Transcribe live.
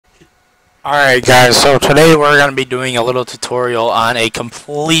Alright guys, so today we're going to be doing a little tutorial on a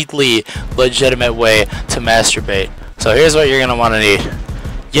completely legitimate way to masturbate. So here's what you're going to want to need.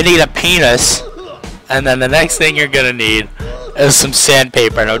 You need a penis, and then the next thing you're going to need is some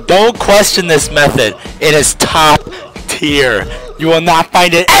sandpaper. Now don't question this method, it is top tier. You will not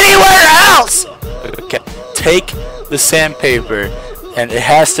find it anywhere else! Okay, take the sandpaper, and it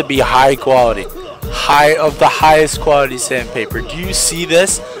has to be high quality. Of the highest quality sandpaper. Do you see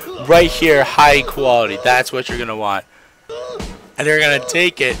this? Right here, high quality. That's what you're gonna want. And they're gonna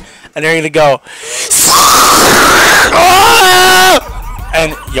take it and they're gonna go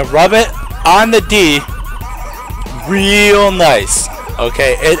and you rub it on the D real nice.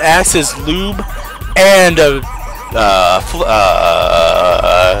 Okay, it acts as lube and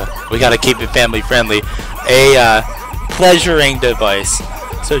we gotta keep it family friendly, a pleasuring device.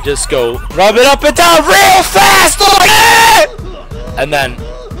 So just go rub it up and down real fast like that! And then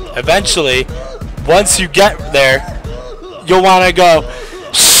eventually, once you get there, you'll want to go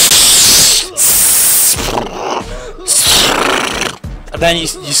and then you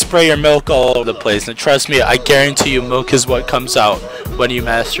spray your milk all over the place. And trust me, I guarantee you milk is what comes out when you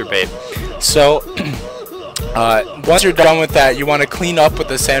masturbate. So once you're done with that, you want to clean up with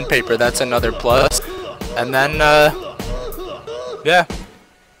the sandpaper. That's another plus. And then yeah,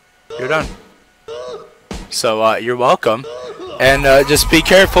 you're done. So you're welcome. And just be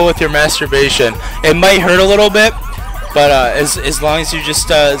careful with your masturbation. It might hurt a little bit, but as long as you just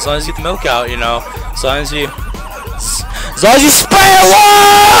as long as you get the milk out, you know, as long as you spray it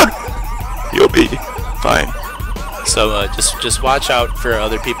loud, you'll be fine. So just watch out for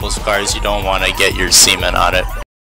other people's cars. You don't want to get your semen on it.